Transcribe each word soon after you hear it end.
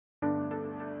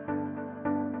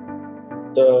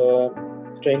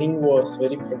The training was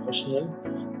very professional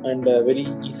and very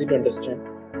easy to understand.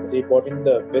 They brought in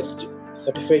the best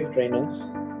certified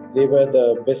trainers. They were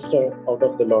the best out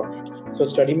of the lot. So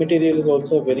study material is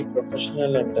also very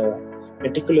professional and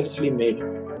meticulously made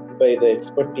by the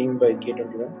expert team by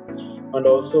K21. And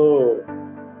also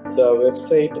the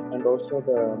website and also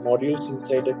the modules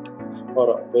inside it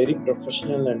are very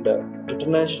professional and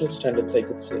international standards, I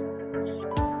could say.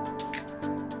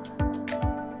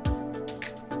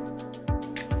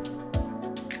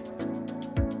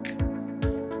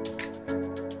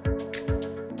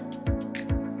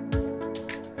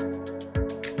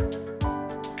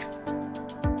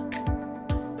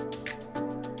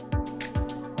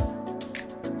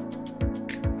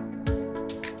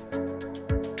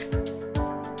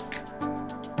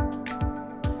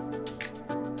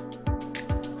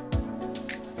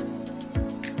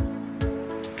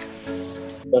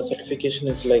 The certification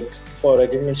is like for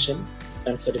recognition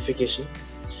and certification.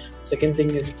 Second thing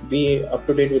is be up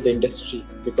to date with the industry,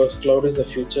 because cloud is the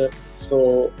future.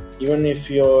 So even if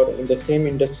you're in the same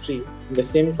industry, in the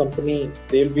same company,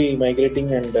 they'll be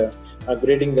migrating and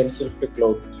upgrading themselves to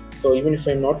cloud. So even if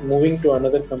I'm not moving to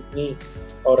another company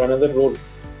or another role,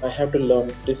 I have to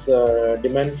learn this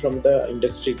demand from the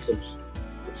industry itself.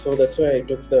 So that's why I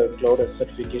took the cloud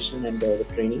certification and the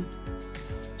training.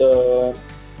 The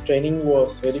training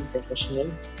was very professional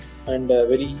and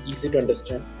very easy to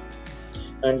understand.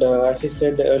 And as I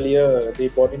said earlier, they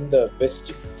brought in the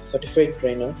best certified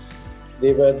trainers.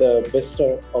 They were the best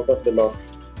out of the lot.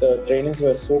 The trainers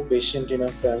were so patient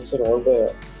enough to answer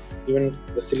even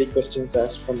the silly questions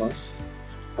asked from us.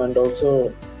 And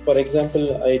also, for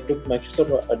example, I took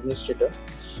Microsoft Administrator.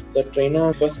 The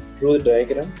trainer first drew the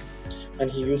diagram and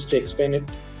he used to explain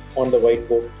it on the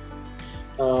whiteboard.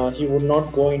 He would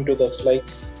not go into the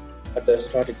slides at the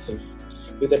start itself.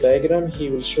 With the diagram, he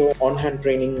will show on-hand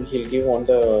training he'll give on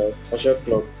the Azure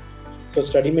Cloud. So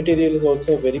study material is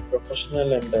also very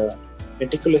professional and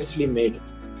meticulously made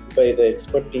by the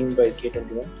expert team by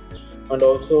K21. And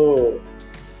also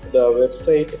the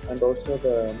website and also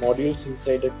the modules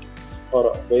inside it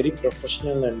are very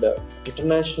professional and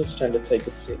international standards, I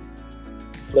could say.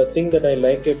 The thing that I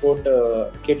like about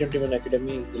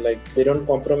K21Academy is they don't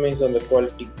compromise on the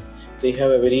quality. They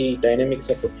have a very dynamic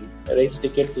support team. I raise a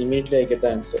ticket, immediately I get the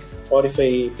answer. Or if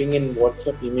I ping in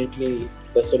WhatsApp, immediately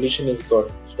the solution is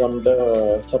got from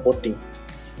the support team.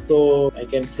 So I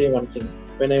can say one thing.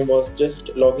 When I was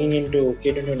just logging into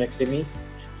K21Academy,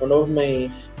 one of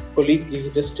my colleagues, he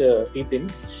just peeped in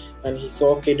and he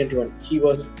saw K21. He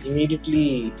was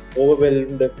immediately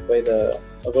overwhelmed by the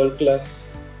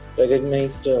world-class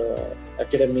recognized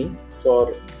academy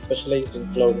for specialized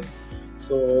in cloud.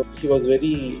 So he was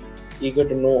very eager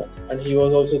to know, and he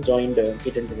was also joined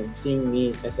K21, seeing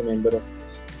me as a member of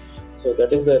this. So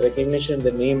that is the recognition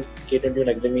the name K21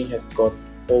 Academy has got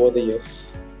over the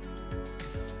years.